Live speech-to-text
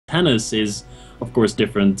tennis is, of course,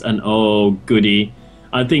 different. And oh, Goody.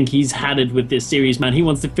 I think he's had it with this series, man. He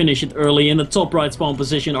wants to finish it early. In the top right spawn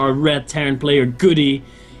position, our red Terran player, Goody.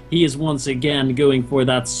 He is once again going for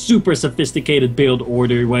that super sophisticated build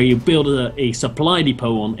order where you build a supply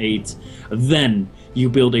depot on 8, then you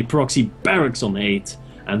build a proxy barracks on 8,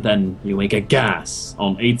 and then you make a gas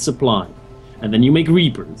on 8 supply. And then you make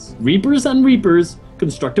Reapers. Reapers and Reapers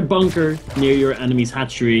construct a bunker near your enemy's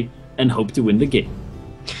hatchery and hope to win the game.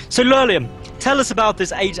 So Lurlium, tell us about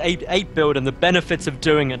this 8-8-8 build and the benefits of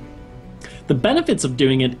doing it. The benefits of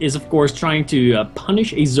doing it is, of course, trying to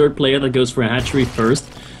punish a Zerg player that goes for a hatchery first.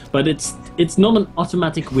 But it's not an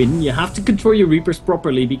automatic win. You have to control your Reapers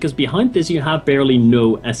properly because behind this you have barely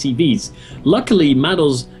no SCVs. Luckily,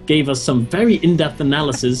 Mados gave us some very in-depth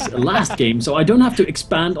analysis last game, so I don't have to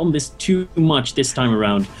expand on this too much this time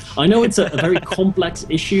around. I know it's a very complex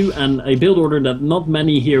issue and a build order that not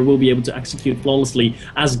many here will be able to execute flawlessly,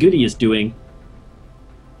 as Goody is doing.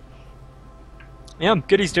 Yeah,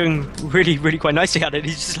 Goody's doing really quite nicely at it.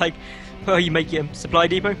 He's just like, well, you make your supply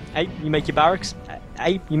depot, 8, you make your barracks,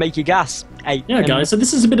 8, you make your gas, 8. Yeah, guys, so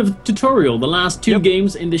this is a bit of a tutorial. The last 2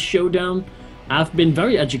 games in this showdown have been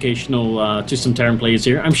very educational to some Terran players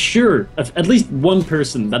here. I'm sure at least one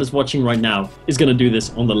person that is watching right now is going to do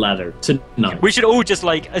this on the ladder tonight. We should all just,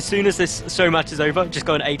 like, as soon as this show match is over, just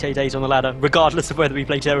go an 8-8-8 on the ladder, regardless of whether we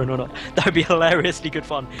play Terran or not. That would be hilariously good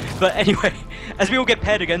fun. But anyway, as we all get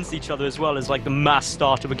paired against each other as well as, like, the mass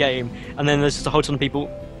start of a game, and then there's just a whole ton of people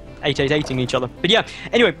 8-8-8ing each other. But yeah,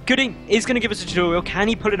 anyway, Goody is going to give us a tutorial. Can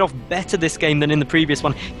he pull it off better this game than in the previous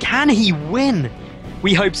one? Can he win?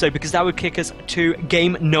 We hope so, because that would kick us to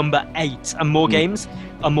game number 8. And more games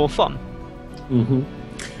are more fun.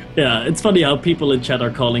 Yeah, it's funny how people in chat are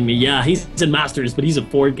calling me, yeah, he's in Masters, but he's a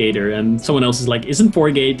 4-gater. And someone else is like, isn't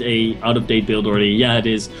 4-gate a out-of-date build already? Yeah, it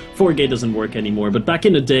is. 4-gate doesn't work anymore. But back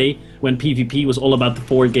in the day, when PvP was all about the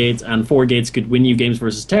 4-gates, and 4-gates could win you games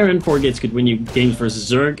versus Terran, 4-gates could win you games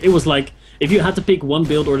versus Zerg, it was like, if you had to pick one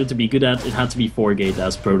build order to be good at, it had to be 4-gate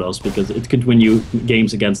as Protoss, because it could win you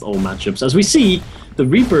games against all matchups. As we see, the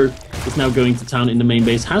Reaper is now going to town in the main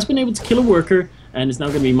base, has been able to kill a worker, and is now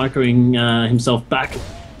going to be microing himself back.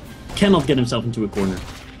 Cannot get himself into a corner.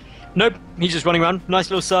 Nope, he's just running around, nice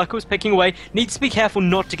little circles, picking away. Needs to be careful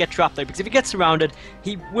not to get trapped though, because if he gets surrounded,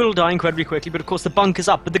 he will die incredibly quickly, but of course the bunker's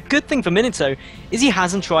up. But the good thing for Minato is he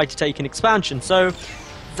hasn't tried to take an expansion, so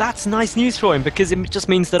that's nice news for him, because it just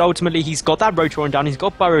means that ultimately he's got that Rotor on down, he's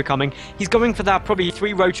got Burrow coming, he's going for that probably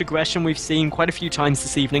 3 Roach aggression we've seen quite a few times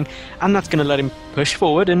this evening, and that's going to let him push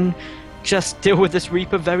forward and just deal with this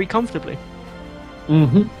Reaper very comfortably.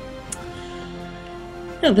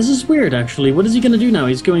 Yeah, this is weird, actually. What is he going to do now?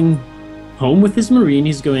 He's going home with his Marine,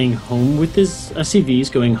 he's going home with his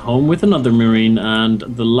SCVs, going home with another Marine, and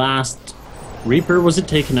the last Reaper, was it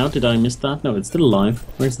taken out? Did I miss that? No, it's still alive.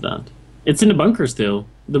 Where's that? It's in the bunker still.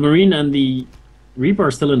 The Marine and the Reaper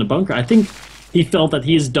are still in the bunker. I think he felt that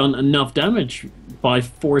he has done enough damage by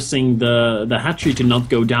forcing the hatchery to not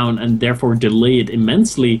go down and therefore delay it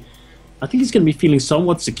immensely. I think he's going to be feeling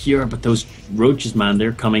somewhat secure, but those roaches, man,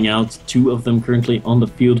 they're coming out. 2 of them currently on the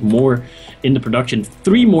field, more in the production.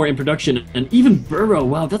 3 more in production, and even Burrow.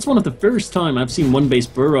 Wow, that's one of the first time I've seen 1-base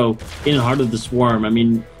Burrow in Heart of the Swarm. I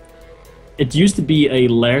mean, it used to be a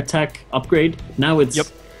lair tech upgrade. Now it's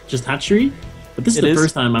just hatchery, but this is the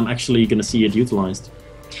first time I'm actually going to see it utilized.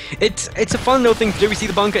 It's a fun little thing to do. We see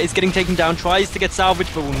the bunker is getting taken down, tries to get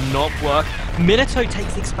salvaged, but will not work. Minato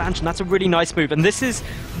takes the expansion. That's a really nice move, and this is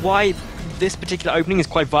why this particular opening is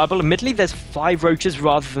quite viable. Admittedly, there's 5 roaches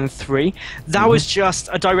rather than 3. That was just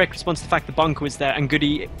a direct response to the fact the bunker was there, and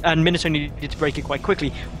Goody and Minato needed to break it quite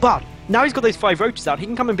quickly. But now he's got those 5 roaches out, he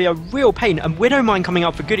can come and be a real pain. And Widowmine coming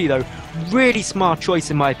out for Goody, though, really smart choice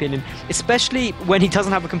in my opinion, especially when he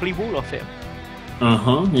doesn't have a complete wall off here.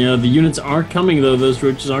 Yeah, the units are coming, though. Those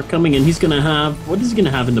roaches are coming, and he's going to have... What is he going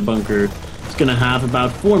to have in the bunker? He's going to have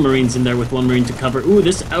about 4 Marines in there with 1 Marine to cover. Ooh,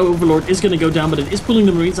 this Overlord is going to go down, but it is pulling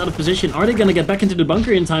the Marines out of position. Are they going to get back into the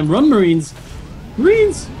bunker in time? Run, Marines!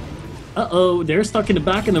 Marines! Uh-oh, they're stuck in the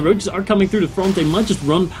back, and the roaches are coming through the front. They might just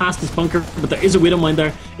run past this bunker, but there is a Widowmine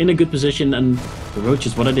there in a good position, and the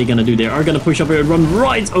roaches, what are they going to do? They are going to push up here and run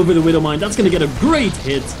right over the Widowmine. That's going to get a great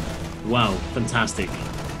hit. Wow, fantastic.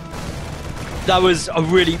 That was a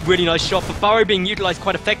really nice shot, but Burrow being utilised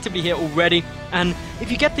quite effectively here already. And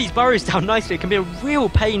if you get these burrows down nicely, it can be a real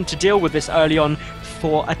pain to deal with this early on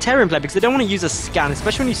for a Terran player, because they don't want to use a scan,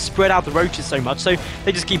 especially when you spread out the roaches so much. So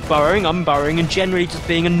they just keep burrowing, unburrowing, and generally just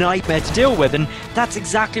being a nightmare to deal with. And that's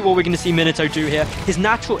exactly what we're going to see Minato do here. His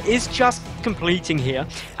natural is just completing here,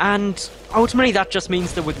 and ultimately that just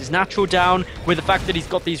means that with his natural down, with the fact that he's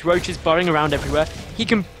got these roaches burrowing around everywhere, he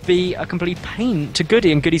can be a complete pain to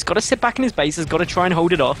Goody, and Goody's got to sit back in his base, has got to try and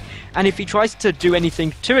hold it off, and if he tries to do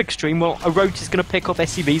anything too extreme, well, a roach is going to pick off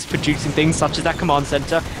SCVs producing things such as that command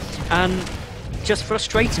center, and just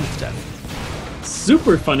frustrate him to death.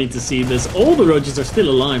 Super funny to see this. All the roaches are still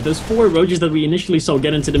alive. Those 4 roaches that we initially saw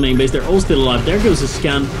get into the main base, they're all still alive. There goes a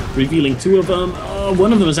scan, revealing 2 of them.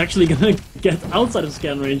 One of them is actually going to get outside of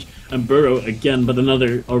scan range and burrow again, but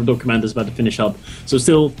another orbital command is about to finish up. So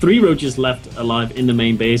still 3 roaches left alive in the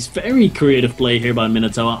main base. Very creative play here by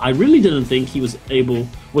Minato. I really didn't think he was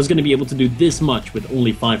going to be able to do this much with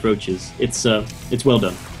only 5 roaches. It's well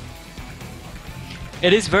done.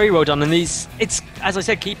 It is very well done, and it's, as I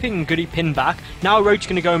said, keeping Goody pinned back. Now a roach is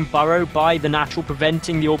going to go and burrow by the natural,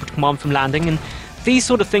 preventing the orbital command from landing, and these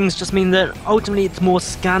sort of things just mean that ultimately it's more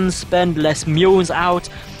scan spend, less mules out.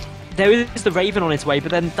 There is the Raven on its way, but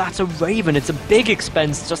then that's a Raven. It's a big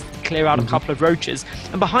expense just to clear out a couple of roaches.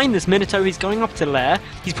 And behind this, Minato, he's going up to lair.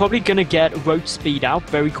 He's probably going to get roach speed out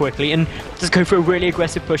very quickly and just go for a really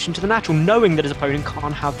aggressive push into the natural, knowing that his opponent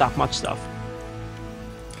can't have that much stuff.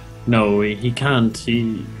 No, he can't.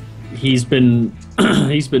 He's been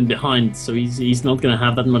he's been behind, so he's not gonna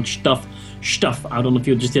have that much stuff out on the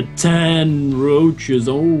field just yet. 10 roaches.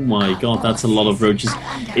 Oh my god, that's a lot of roaches.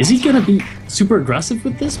 Is he gonna be super aggressive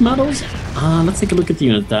with this, Medals? Let's take a look at the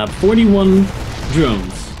unit tab. 41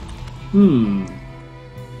 drones.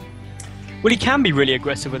 Well, he can be really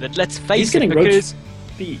aggressive with it. Let's face it, because roach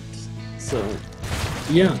speed. So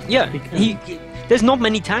yeah, there's not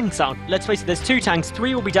many tanks out. Let's face it, there's 2 tanks.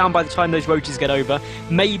 3 will be down by the time those roaches get over.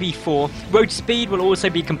 Maybe 4. Roach speed will also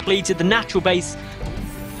be completed. The natural base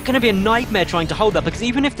going to be a nightmare trying to hold that, because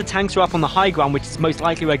even if the tanks are up on the high ground, which is most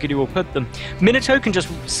likely where Goody will put them, Minato can just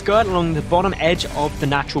skirt along the bottom edge of the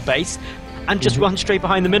natural base and just run straight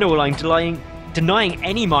behind the mineral line, denying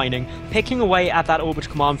any mining, picking away at that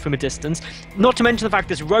orbital command from a distance. Not to mention the fact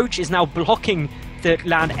this roach is now blocking the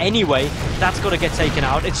land anyway. That's got to get taken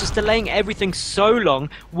out. It's just delaying everything so long.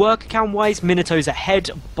 Work count wise, Minato's ahead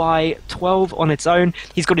by 12 on its own.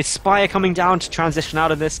 He's got his Spire coming down to transition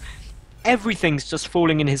out of this. Everything's just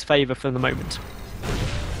falling in his favor for the moment.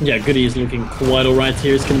 Yeah, Goody is looking quite alright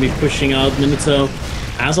here. He's going to be pushing out. Minato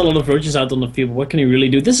has a lot of roaches out on the field. What can he really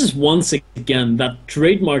do? This is once again that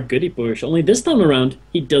trademark Goody push. Only this time around,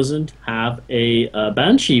 he doesn't have a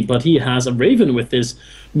Banshee, but he has a Raven with his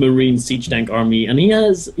Marine siege tank army, and he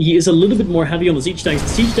is a little bit more heavy on the siege tanks. The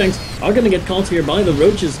siege tanks are going to get caught here by the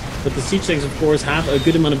roaches, but the siege tanks, of course, have a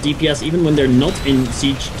good amount of DPS, even when they're not in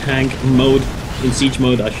siege tank mode. In siege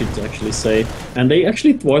mode, I should actually say. And they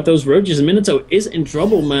actually thwart those roaches, and Minato is in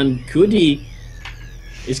trouble, man. Goody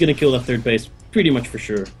is going to kill that 3rd base, pretty much for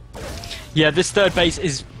sure. Yeah, this 3rd base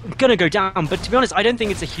is going to go down, but to be honest, I don't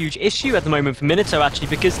think it's a huge issue at the moment for Minato, actually,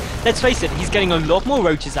 because, let's face it, he's getting a lot more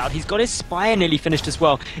roaches out. He's got his Spire nearly finished as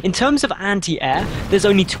well. In terms of anti-air, there's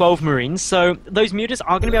only 12 Marines, so those mutas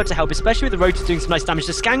are going to be able to help, especially with the roaches doing some nice damage.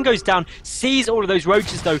 The scan goes down, sees all of those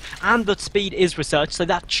roaches, though, and the speed is researched, so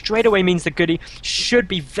that straight away means that Goody should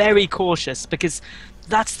be very cautious, because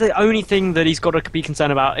that's the only thing that he's got to be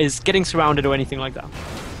concerned about, is getting surrounded or anything like that.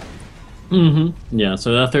 Yeah,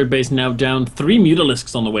 so that 3rd base now down. 3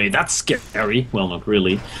 Mutalisks on the way. That's scary. Well, not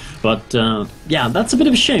really. But, yeah, that's a bit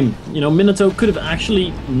of a shame. You know, Minato could have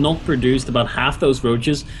actually not produced about half those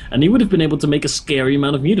roaches, and he would have been able to make a scary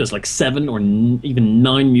amount of mutas, like 7 or even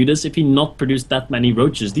 9 mutas, if he not produced that many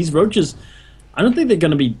roaches. These roaches, I don't think they're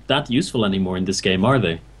going to be that useful anymore in this game, are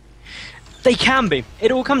they? They can be.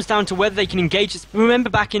 It all comes down to whether they can engage. Remember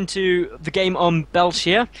back into the game on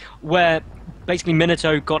Belshir, where basically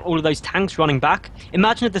Minato got all of those tanks running back.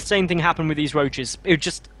 Imagine if the same thing happened with these roaches. It would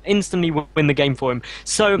just instantly win the game for him.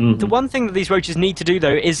 So the one thing that these roaches need to do,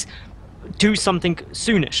 though, is do something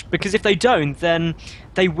soonish. Because if they don't, then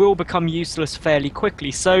they will become useless fairly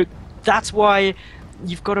quickly. So that's why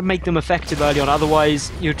you've got to make them effective early on,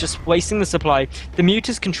 otherwise you're just wasting the supply. The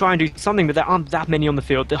mutas can try and do something, but there aren't that many on the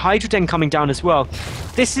field. The Hydroden coming down as well.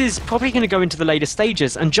 This is probably going to go into the later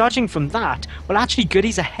stages, and judging from that, well, actually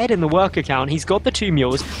Goody's ahead in the worker count. He's got the 2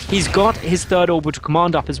 mules, he's got his 3rd orbital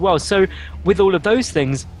command up as well, so with all of those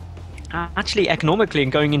things, actually economically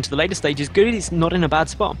and going into the later stages, Goody's not in a bad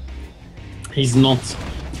spot. He's not.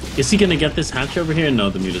 Is he going to get this hatch over here? No,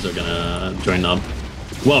 the mutas are going to join up.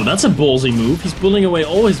 Wow, that's a ballsy move. He's pulling away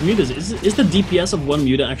all his mutas. Is the DPS of 1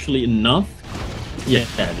 muta actually enough? Yeah,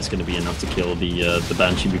 it's going to be enough to kill the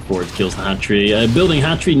Banshee before it kills the hatchery. Building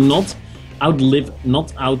hatchery not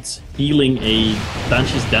out healing a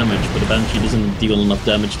Banshee's damage, but the Banshee doesn't deal enough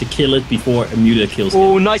damage to kill it before a muta kills it.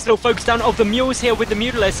 Oh, nice little focus down of the mules here with the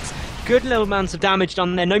Mutalisks. good little amounts of damage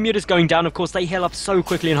done there. No mutas going down, of course. They heal up so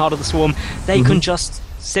quickly in Heart of the Swarm. They can just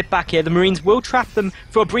sit back here. The Marines will trap them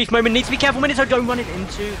for a brief moment. Need to be careful. Minato, don't run it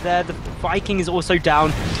into there. The Viking is also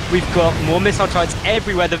down. We've got more missile turrets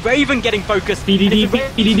everywhere. The Raven getting focused. PDD,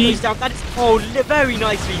 PDD. Down. That is very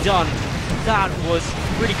nicely done. That was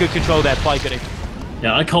really good control there by Goody.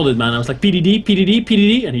 Yeah, I called it, man. I was like, PDD, PDD,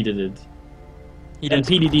 PDD, and he did it. He did. And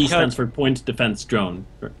PDD stands for Point Defense Drone.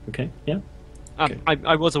 Okay, yeah. Okay.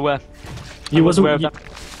 I was aware. You was aware of that?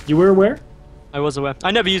 You were aware? I was aware. I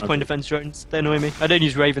never use point defense drones. They annoy me. I don't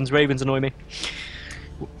use Ravens. Ravens annoy me.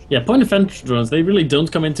 Yeah, point defense drones, they really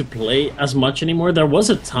don't come into play as much anymore. There was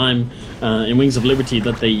a time in Wings of Liberty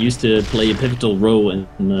that they used to play a pivotal role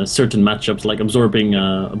in certain matchups, like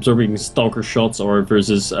absorbing stalker shots or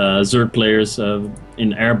versus Zerg players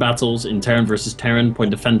in air battles, in Terran versus Terran. Point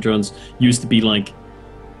defense drones used to be like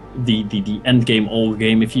the end game, all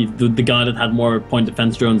game. If the guy that had more point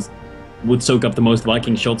defense drones would soak up the most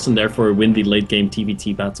Viking shots and therefore win the late game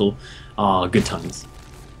TVT battle. Good times.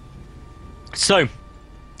 So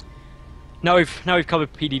now we've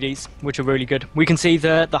covered PDDs, which are really good. We can see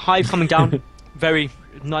the hive coming down. Very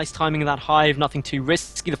nice timing of that hive, nothing too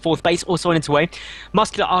risky. The fourth base also on its way.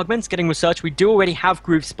 Muscular augments getting researched. We do already have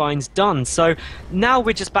groove spines done. So now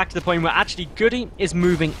we're just back to the point where actually Goody is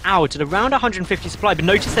moving out at around 150 supply. But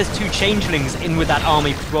notice there's 2 changelings in with that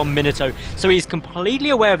army from Minato. So he's completely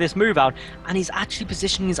aware of this move out, and he's actually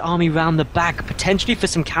positioning his army around the back, potentially for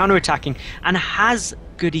some counter-attacking. And has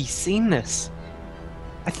Goody seen this?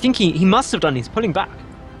 I think he must have done. He's pulling back.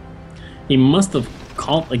 He must have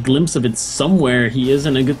caught a glimpse of it somewhere. He is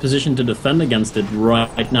in a good position to defend against it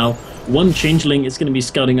right now. One changeling is going to be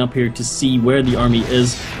scouting up here to see where the army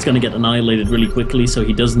is. It's going to get annihilated really quickly, so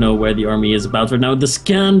he does know where the army is about right now. The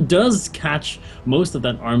scan does catch most of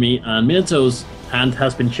that army, and Minato's hand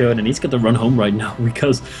has been shown, and he's got to run home right now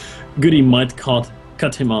because Goody might cut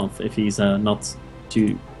him off if he's not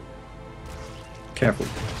too careful.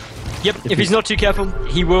 Yep, if he's not too careful,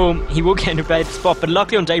 he will get in a bad spot. But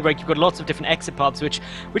luckily on Daybreak, you've got lots of different exit paths, which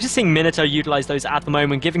we're just seeing Minato utilize those at the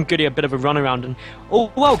moment, giving Goody a bit of a runaround. And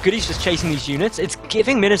while Goody's just chasing these units, it's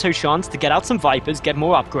giving Minato a chance to get out some Vipers, get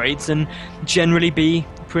more upgrades, and generally be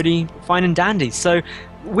pretty fine and dandy. So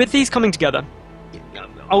with these coming together,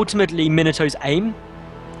 ultimately Minato's aim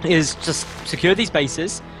is just secure these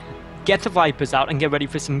bases, get the Vipers out and get ready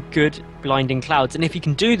for some good blinding clouds. And if he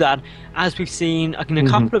can do that, as we've seen in a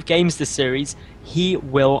couple of games this series, he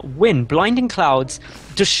will win. Blinding clouds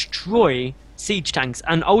destroy siege tanks,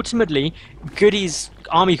 and ultimately Goody's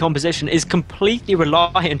army composition is completely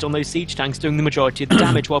reliant on those siege tanks doing the majority of the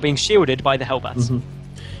damage while being shielded by the Hellbats.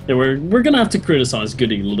 Yeah, we're gonna have to criticize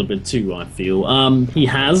Goody a little bit too, I feel. He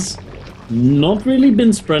has not really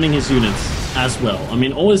been spreading his units as well. I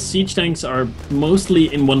mean, all his siege tanks are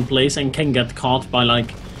mostly in one place and can get caught by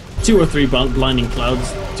like 2 or 3 blinding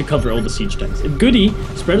clouds to cover all the siege tanks. If Goody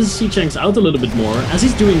spreads his siege tanks out a little bit more, as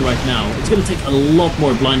he's doing right now, it's going to take a lot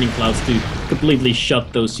more blinding clouds to completely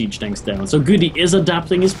shut those siege tanks down. So Goody is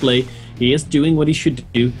adapting his play. He is doing what he should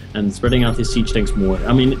do and spreading out his siege tanks more.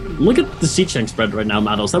 I mean, look at the siege tank spread right now,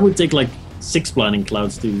 Mados. That would take like 6 blinding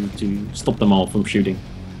clouds to stop them all from shooting.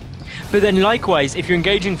 But then likewise, if you're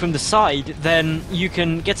engaging from the side, then you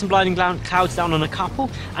can get some blinding clouds down on a couple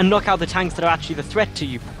and knock out the tanks that are actually the threat to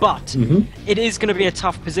you. But it is going to be a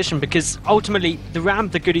tough position because ultimately the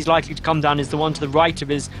ramp that Goody's likely to come down is the one to the right of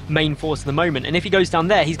his main force at the moment. And if he goes down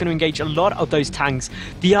there, he's going to engage a lot of those tanks.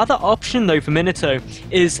 The other option though for Minato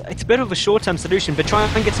is, it's a bit of a short-term solution, but try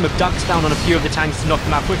and get some abducts down on a few of the tanks to knock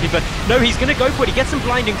them out quickly. But no, he's going to go for it. He gets some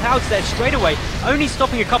blinding clouds there straight away, only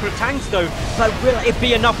stopping a couple of tanks though. But will it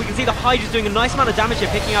be enough? We can see the Hyde is doing a nice amount of damage here,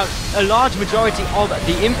 picking out a large majority of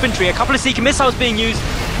the infantry. A couple of Seeker missiles being used.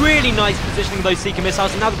 Really nice positioning of those Seeker missiles,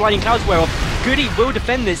 and now the blinding clouds wear off. Goody will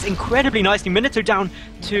defend this incredibly nicely. Minato down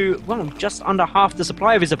to, well, just under half the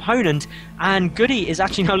supply of his opponent, and Goody is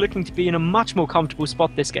actually now looking to be in a much more comfortable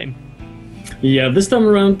spot this game. Yeah, this time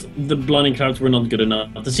around, the blinding clouds were not good enough.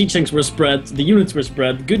 The siege tanks were spread, the units were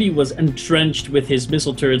spread. Goody was entrenched with his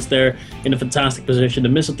missile turrets there in a fantastic position. The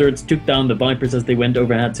missile turrets took down the Vipers as they went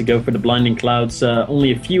overhead to go for the blinding clouds.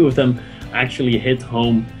 Only a few of them actually hit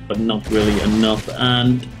home, but not really enough.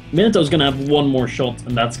 And Minato's going to have one more shot,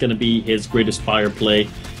 and that's going to be his greatest fire play.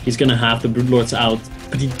 He's going to have the Broodlords out,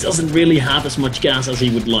 but he doesn't really have as much gas as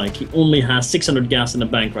he would like. He only has 600 gas in the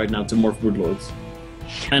bank right now to morph Broodlords.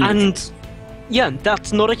 And yeah,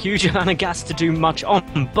 that's not a huge amount of gas to do much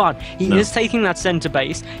on, but he is taking that center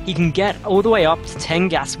base. He can get all the way up to 10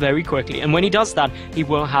 gas very quickly, and when he does that, he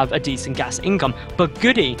will have a decent gas income. But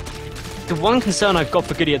Goody The one concern I've got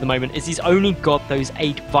for Goody at the moment is he's only got those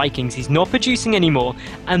 8 Vikings. He's not producing anymore,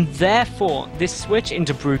 and therefore this switch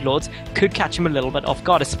into Broodlords could catch him a little bit off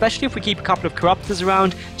guard, especially if we keep a couple of Corruptors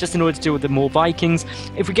around just in order to deal with the more Vikings.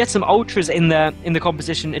 If we get some Ultras in there in the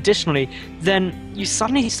composition additionally, then you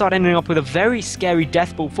suddenly start ending up with a very scary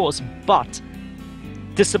Deathball force, but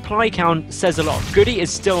the supply count says a lot. Goody is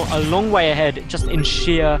still a long way ahead just in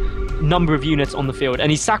sheer number of units on the field, and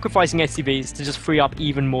he's sacrificing SCVs to just free up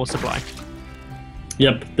even more supply.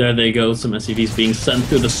 Yep, there they go. Some SCVs being sent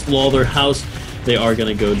to the slaughterhouse. They are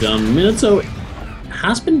going to go down. Minato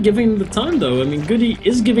has been giving the time, though. I mean, Goody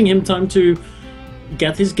is giving him time to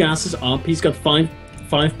get his gases up. He's got five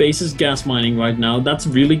bases gas mining right now. That's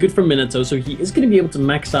really good for Minato, so he is going to be able to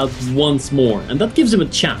max out once more, and that gives him a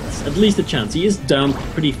chance, at least a chance. He is down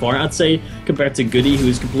pretty far, I'd say, compared to Goody, who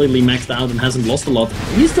is completely maxed out and hasn't lost a lot.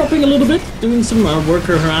 He's dropping a little bit, doing some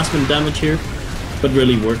worker harassment damage here, but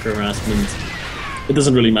really worker harassment, it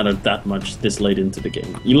doesn't really matter that much this late into the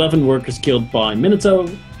game. 11 workers killed by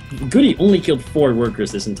Minato. Goody only killed 4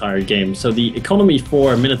 workers this entire game, so the economy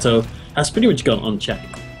for Minato has pretty much gone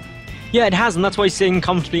unchecked. Yeah, it has, and that's why he's sitting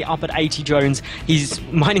comfortably up at 80 drones. He's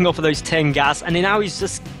mining off of those 10 gas, and now he's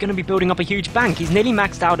just going to be building up a huge bank. He's nearly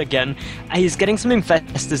maxed out again. He's getting some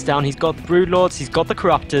infestors down. He's got the Broodlords, he's got the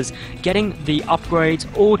Corruptors, getting the upgrades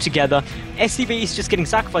all together. SCV is just getting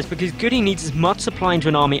sacrificed because Goody needs as much supply into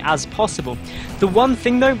an army as possible. The one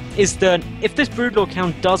thing, though, is that if this Broodlord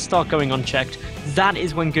count does start going unchecked, that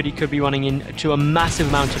is when Goody could be running into a massive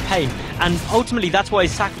amount of pain. And ultimately, that's why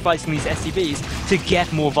he's sacrificing these SCVs to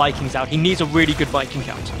get more Vikings out. He needs a really good Viking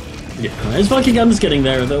count. Yeah, his Viking count is getting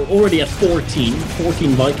there, though, already at 14. 14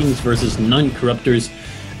 Vikings versus 9 Corruptors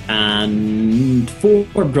and 4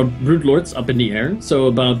 Broodlords up in the air. So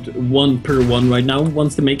about 1 per 1 right now.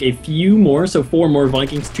 Wants to make a few more, so 4 more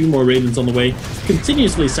Vikings, 2 more Ravens on the way.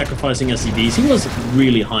 Continuously sacrificing SCVs. He was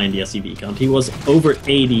really high in the SCV count. He was over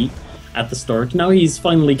 80 at the start. Now he's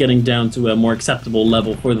finally getting down to a more acceptable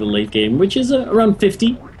level for the late game, which is around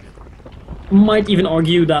 50. Might even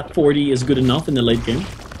argue that 40 is good enough in the late game.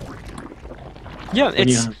 Yeah,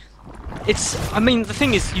 I mean, the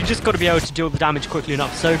thing is, you just got to be able to deal with the damage quickly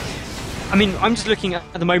enough. So, I mean, I'm just looking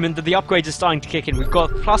at the moment that the upgrades are starting to kick in. We've got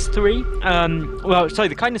 +3, well, sorry,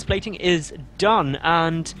 the kindness plating is done,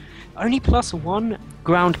 and only +1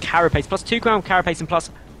 ground carapace, +2 ground carapace, and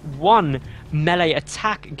 +1 melee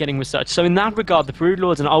attack getting researched. So in that regard, the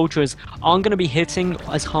Broodlords and Ultras aren't going to be hitting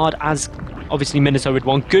as hard as obviously Minato would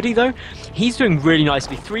want. Goody, though, he's doing really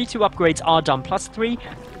nicely. 3-2 upgrades are done, +3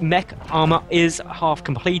 mech armor is half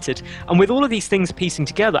completed. And with all of these things piecing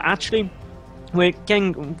together, actually, we're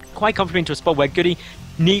getting quite comfortably into a spot where Goody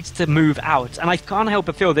needs to move out. And I can't help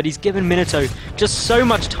but feel that he's given Minato just so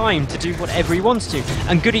much time to do whatever he wants to.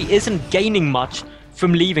 And Goody isn't gaining much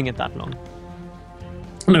from leaving it that long.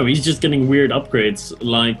 No, he's just getting weird upgrades,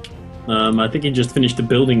 like, I think he just finished the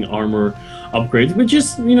building armor upgrade, which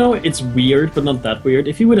is, you know, it's weird, but not that weird.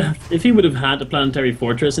 If he would have had a planetary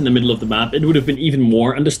fortress in the middle of the map, it would have been even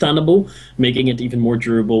more understandable, making it even more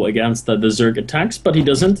durable against the Zerg attacks, but he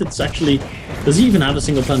doesn't. It's actually, does he even have a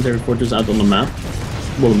single planetary fortress out on the map?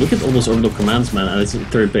 Well, look at all those orbital commands, man, and it's in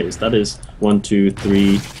 3rd base. That is 1, 2,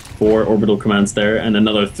 3, 4 orbital commands there, and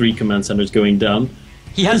another 3 command centers going down.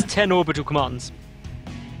 He has 10 orbital commands.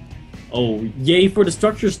 Oh, yay for the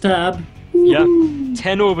structures tab. Yeah,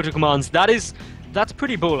 10 orbital commands. That's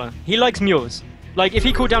pretty baller. He likes mules. Like, if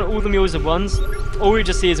he called down all the mules at once, all we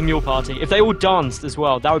just see is a mule party. If they all danced as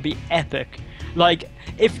well, that would be epic. Like,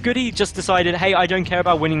 if Goody just decided, hey, I don't care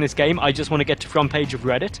about winning this game, I just want to get to front page of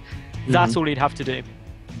Reddit, that's all he'd have to do.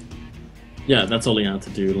 Yeah, that's all he had to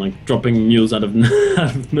do, like dropping mules out of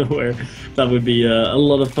nowhere. That would be a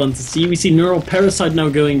lot of fun to see. We see Neural Parasite now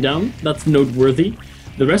going down. That's noteworthy.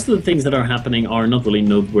 The rest of the things that are happening are not really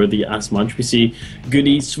noteworthy as much. We see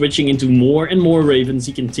Goody switching into more and more Ravens.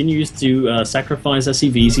 He continues to sacrifice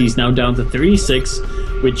SCVs. He's now down to 36,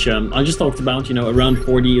 which I just talked about. You know, around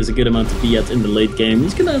 40 is a good amount to be at in the late game.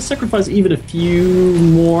 He's going to sacrifice even a few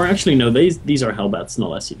more. Actually, no, these are Hellbats,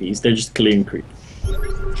 not SCVs. They're just clearing creep.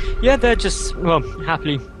 Yeah, they're just, well,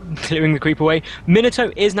 happily clearing the creep away.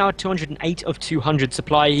 Minato is now at 208 of 200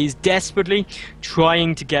 supply. He's desperately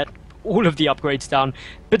trying to get all of the upgrades down,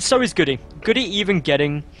 but so is Goody. Goody even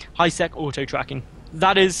getting high-sec auto-tracking.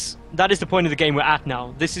 That is the point of the game we're at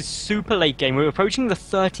now. This is super late game. We're approaching the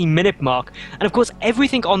 30-minute mark, and of course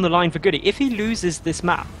everything on the line for Goody. If he loses this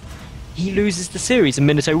map, he loses the series and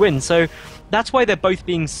Minato wins. So that's why they're both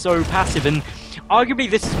being so passive, and arguably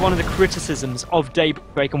this is one of the criticisms of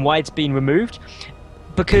Daybreak and why it's been removed,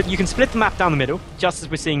 because you can split the map down the middle, just as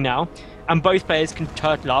we're seeing now, and both players can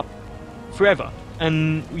turtle up forever.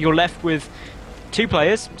 and you're left with 2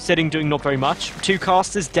 players sitting doing not very much, 2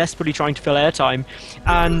 casters desperately trying to fill airtime,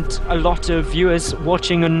 and a lot of viewers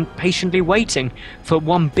watching and patiently waiting for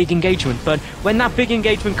one big engagement. But when that big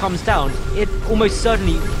engagement comes down, it almost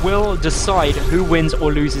certainly will decide who wins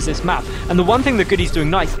or loses this map. And the one thing that Goody's doing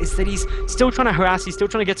nice is that he's still trying to harass, he's still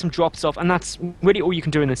trying to get some drops off, and that's really all you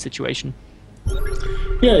can do in this situation.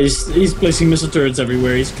 Yeah, he's placing missile turrets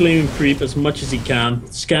everywhere. He's clearing creep as much as he can.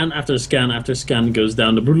 Scan after scan after scan goes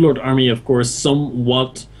down. The Broodlord army, of course,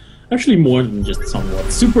 somewhat, actually more than just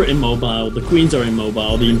somewhat, super immobile. The queens are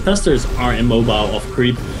immobile. The infestors are immobile of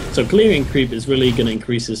creep. So clearing creep is really going to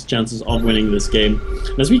increase his chances of winning this game.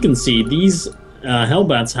 And as we can see, these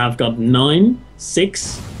Hellbats have got 9,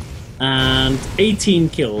 6, and 18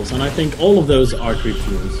 kills. And I think all of those are creep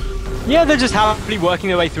fuels. Yeah, they're just happily working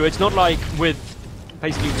their way through. It's not like with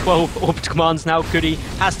basically 12 orbital commands now, Goody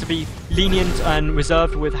has to be lenient and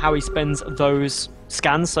reserved with how he spends those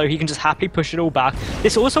scans, so he can just happily push it all back.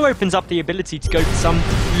 This also opens up the ability to go for some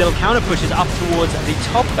little counter pushes up towards the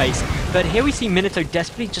top base. But here we see Minato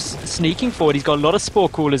desperately just sneaking forward. He's got a lot of spore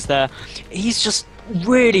coolers there. He's just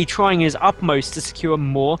really trying his utmost to secure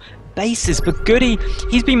more bases, but Goody,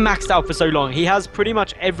 he's been maxed out for so long. He has pretty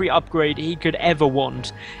much every upgrade he could ever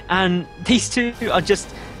want, and these two are just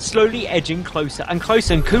slowly edging closer and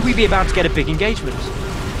closer. And could we be about to get a big engagement?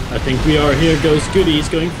 I think we are. Here goes Goody. He's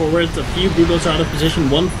going forward. A few Broodlords out of position.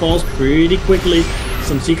 One falls pretty quickly.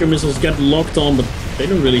 Some Seeker missiles get locked on, but they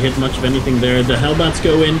don't really hit much of anything there. The Hellbats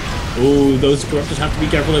go in. Oh, those Corruptors have to be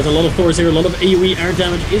careful. There's a lot of Thors here. A lot of AoE air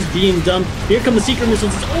damage is being done. Here come the Seeker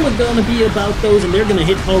missiles. It's all going to be about those, and they're going to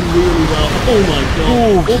hit home really well. Oh my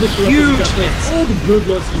god. All the Corruptors hits. All the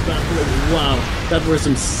Broodlords evaporated. Wow. That were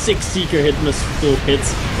some 6 Seeker missile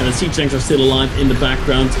hits, and the Siege tanks are still alive in the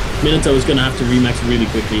background. Minato is going to have to remax really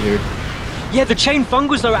quickly here. Yeah, the chain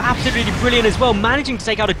fungals though are absolutely brilliant as well, managing to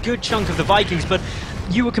take out a good chunk of the Vikings, but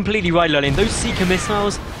you were completely right, Lillian. Those Seeker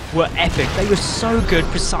missiles were epic. They were so good,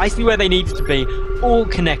 precisely where they needed to be, all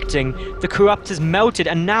connecting. The Corruptors melted,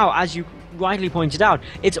 and now, as you rightly pointed out,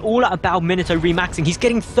 it's all about Minato remaxing. He's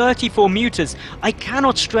getting 34 mutas. I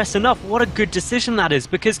cannot stress enough what a good decision that is,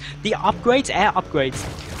 because the upgrades, air upgrades,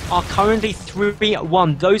 are currently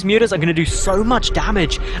 3-1. Those mutas are going to do so much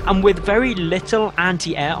damage, and with very little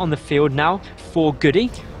anti-air on the field now for Goody,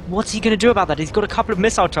 what's he going to do about that? He's got a couple of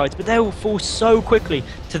missile turrets, but they will fall so quickly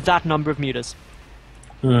to that number of mutas.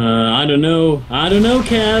 I don't know,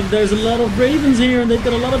 Cav. There's a lot of Ravens here, and they've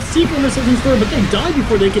got a lot of Seeker missiles in store, but they die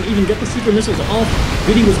before they can even get the Seeker missiles off.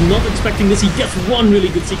 Goody was not expecting this. He gets one really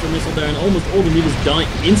good Seeker missile there, and almost all the mutas die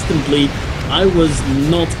instantly. I was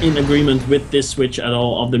not in agreement with this switch at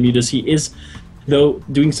all of the mutas. He is, though,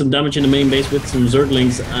 doing some damage in the main base with some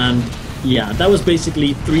Zerglings, and yeah, that was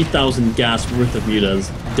basically 3,000 gas worth of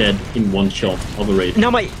mutas dead in one shot of a raid.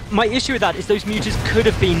 Now, my issue with that is those mutas could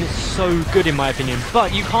have been so good, in my opinion,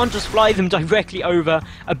 but you can't just fly them directly over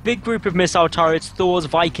a big group of missile turrets, Thors,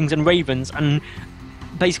 Vikings, and Ravens, and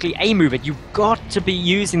basically A-move it. You've got to be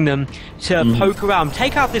using them to poke around,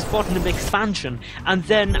 take out this bottom of expansion, and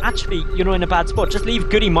then actually you're not in a bad spot. Just leave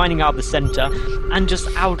Goody mining out the center and just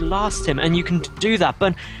outlast him, and you can do that.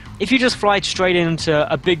 But if you just fly straight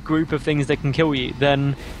into a big group of things that can kill you,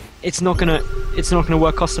 then it's not gonna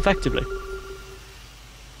work cost effectively.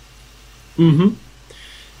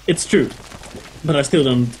 It's true. But I still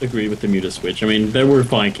don't agree with the muta switch. I mean, there were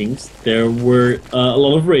Vikings, there were a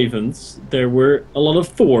lot of Ravens, there were a lot of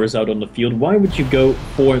Thors out on the field. Why would you go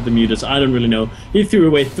for the mutas? I don't really know. He threw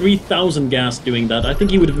away 3,000 gas doing that. I think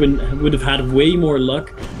he would have had way more luck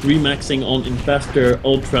remaxing on Infestor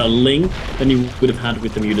Ultra Ling than he would have had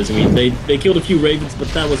with the mutas. I mean, they killed a few Ravens, but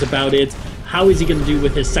that was about it. How is he going to do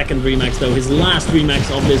with his second remax, though? His last remax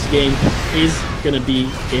of this game is going to be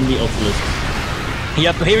in the Ultralisk.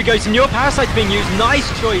 Yep, here we go, some newer parasites being used. Nice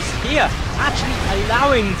choice here, actually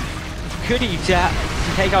allowing Goody to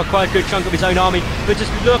take out quite a good chunk of his own army. But just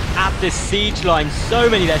look at this siege line, so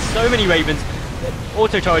many there, so many Ravens.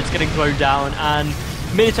 Auto turrets getting thrown down, and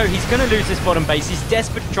Minato, he's going to lose this bottom base. He's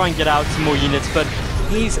desperate to try and get out some more units, but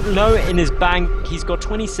he's low in his bank. He's got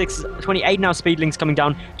 28 now speedlings coming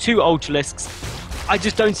down, 2 Ultralisks. I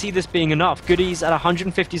just don't see this being enough. Goody's at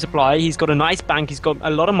 150 supply, he's got a nice bank, he's got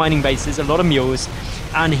a lot of mining bases, a lot of mules,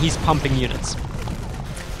 and he's pumping units.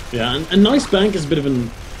 Yeah, and a nice bank is a bit of an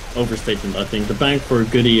overstatement, I think. The bank for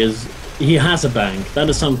Goody is, he has a bank. That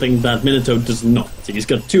is something that Minato does not. He's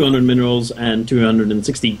got 200 minerals and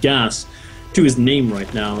 260 gas to his name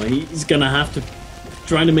right now. He's gonna have to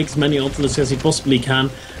try to make as many Ultralisks as he possibly can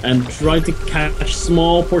and try to catch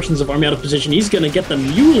small portions of army out of position. He's gonna get the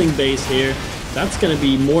muling base here. That's going to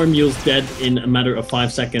be more mules dead in a matter of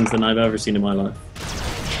 5 seconds than I've ever seen in my life.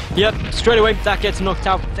 Yep, straight away that gets knocked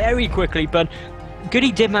out very quickly, but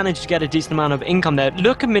Goody did manage to get a decent amount of income there.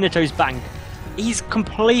 Look at Minato's bank. He's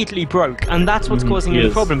completely broke, and that's what's causing him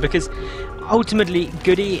a problem, because ultimately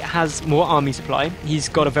Goody has more army supply, he's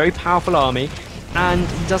got a very powerful army, and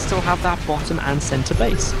he does still have that bottom and center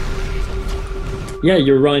base. Yeah,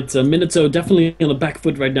 you're right. Minato definitely on the back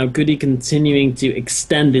foot right now. Goody continuing to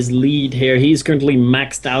extend his lead here. He's currently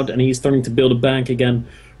maxed out and he's starting to build a bank again.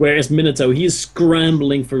 Whereas Minato, he is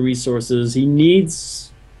scrambling for resources. He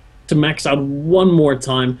needs to max out one more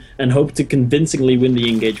time and hope to convincingly win the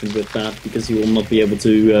engagement with that, because he will not be able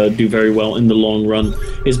to do very well in the long run.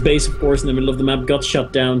 His base, of course, in the middle of the map got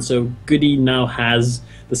shut down, so Goody now has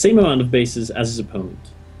the same amount of bases as his opponent.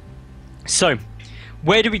 So,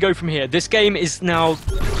 where do we go from here? This game is now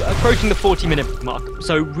approaching the 40-minute mark,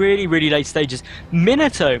 so really, really late stages.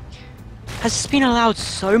 Minato has just been allowed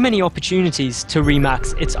so many opportunities to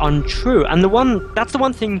remax. It's untrue, and that's the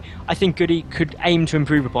one thing I think Goody could aim to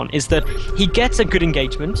improve upon, is that he gets a good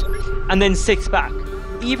engagement and then sits back.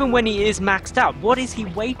 Even when he is maxed out, what is he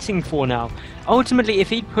waiting for now? Ultimately, if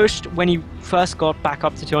he pushed when he first got back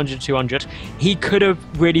up to 200, he could have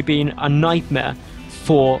really been a nightmare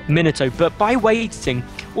for Minato, but by waiting,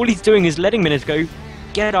 all he's doing is letting Minato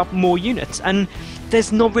get up more units, and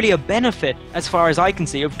there's not really a benefit, as far as I can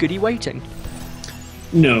see, of Goody waiting.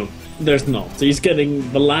 No, there's not. So he's getting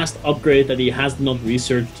the last upgrade that he has not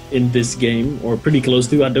researched in this game, or pretty close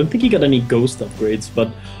to. I don't think he got any ghost upgrades, but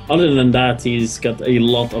other than that, he's got a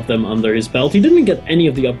lot of them under his belt. He didn't get any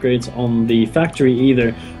of the upgrades on the factory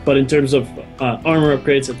either, but in terms of armor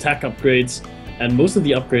upgrades, attack upgrades, and most of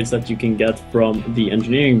the upgrades that you can get from the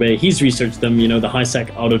engineering bay, he's researched them. You know, the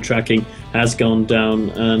high-sec auto-tracking has gone down,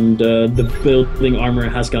 and the building armor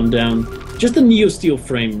has gone down. Just the Neo-Steel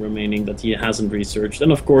frame remaining that he hasn't researched.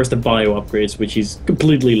 And of course the bio upgrades, which he's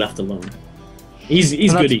completely left alone. He's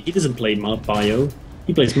Goody. He doesn't play bio.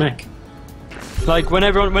 He plays mech. Like, when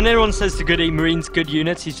everyone says to Goody, Marines good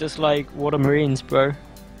units, he's just like, what are Marines, bro?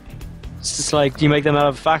 It's just like, do you make them out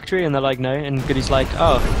of a factory? And they're like, no. And Goody's like,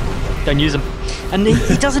 oh, don't use them. And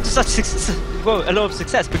he does it to such a lot of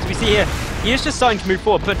success, because we see here, he is just starting to move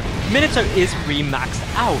forward, but Minato is remaxed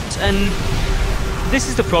out, and this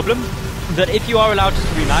is the problem, that if you are allowed to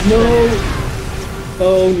remax... No!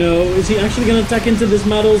 Oh no, is he actually going to attack into this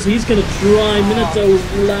metals? He's going to try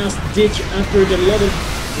Minato's last ditch effort. A lot of...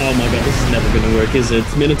 Oh my god, this is never going to work, is it?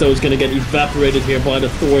 Minato is going to get evaporated here by the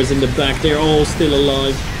Thors in the back. They're all still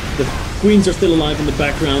alive. The Queens are still alive in the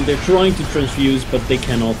background. They're trying to transfuse, but they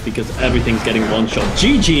cannot, because everything's getting one shot.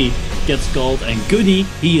 GG gets gold, and Goody,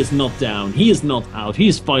 he is not down. He is not out. He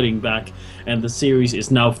is fighting back, and the series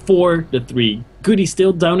is now 4-3. Goody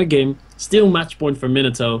still down a game, still match point for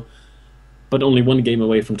Minato, but only one game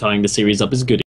away from tying the series up is Goody.